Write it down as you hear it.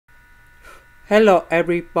Hello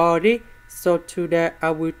everybody, so today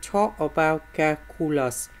I will talk about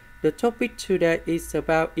calculus. The topic today is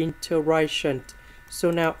about integration.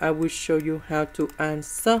 So now I will show you how to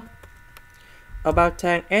answer. About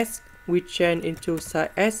tan s, we change into sin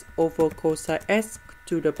s over cosine s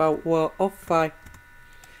to the power of 5.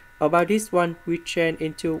 About this one, we change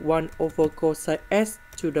into 1 over cosine s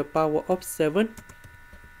to the power of 7.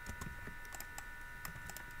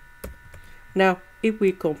 Now, if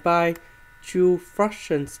we combine two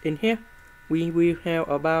fractions in here, we will have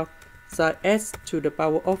about sin s to the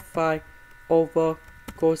power of 5 over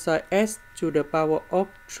cosine s to the power of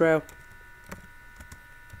 12.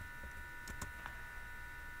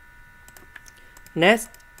 Next,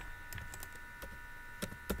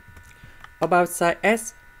 about sin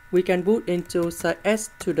s, we can put into sin s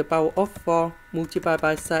to the power of 4 multiplied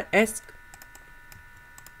by sin s.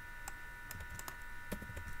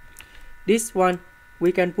 This one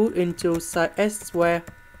we can put into sin s squared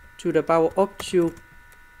to the power of 2.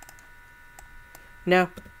 Now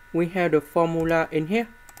we have the formula in here.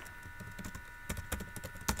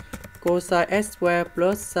 Cosine s squared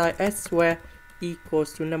plus sin s squared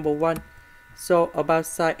equals to number 1. So about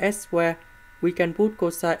sin s squared, we can put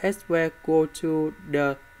cosine s squared go to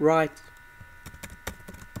the right.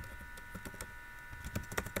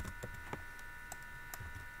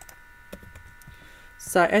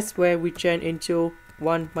 Sin s squared we change into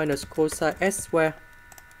 1 minus cosine s squared.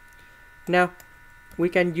 Now we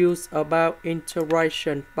can use about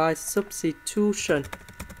integration by substitution.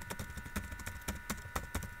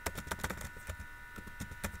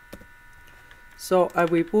 So I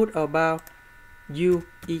will put about u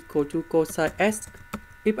equal to cosine s.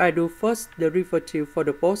 If I do first derivative for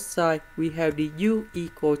the both sides, we have the u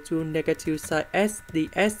equal to negative sin s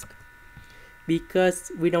ds.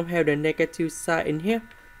 Because we don't have the negative sign in here,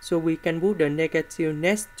 so we can put the negative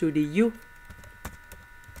next to the u.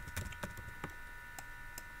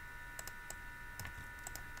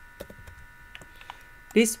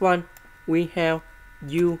 This one we have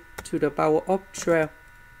u to the power of 12.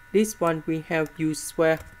 This one we have u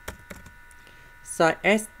squared. Sin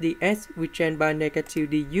s ds we change by negative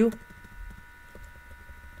du.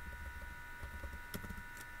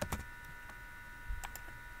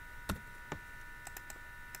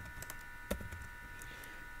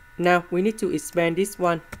 Now we need to expand this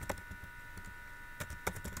one.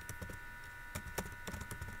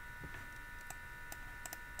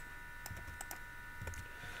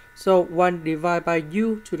 So 1 divided by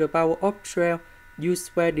u to the power of 12, u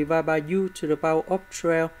squared divided by u to the power of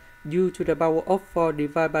 12, u to the power of 4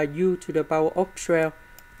 divided by u to the power of 12.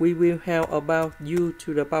 We will have about u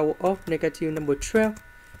to the power of negative number 12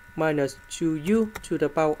 minus 2u to the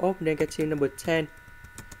power of negative number 10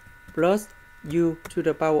 plus u to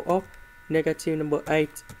the power of negative number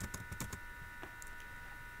 8.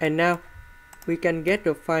 And now we can get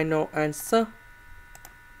the final answer.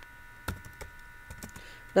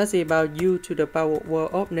 That's about u to the power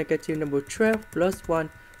of negative number 12 plus 1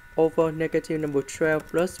 over negative number 12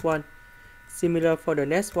 plus 1. Similar for the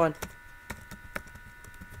next one.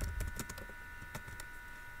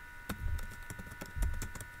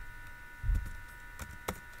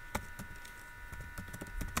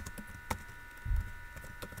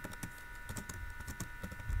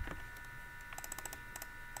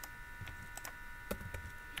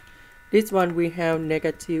 This one we have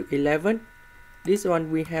negative 11. This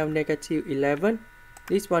one we have negative 11.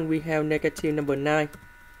 This one we have negative number 9.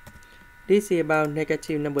 This is about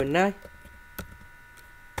negative number 9.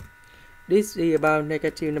 This is about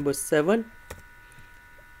negative number 7.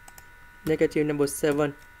 Negative number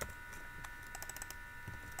 7.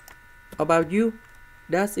 About u,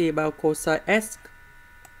 that's about cosine s.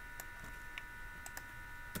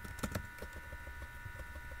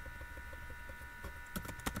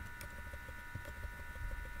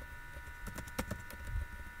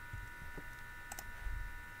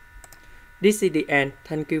 This is the end.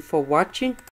 Thank you for watching.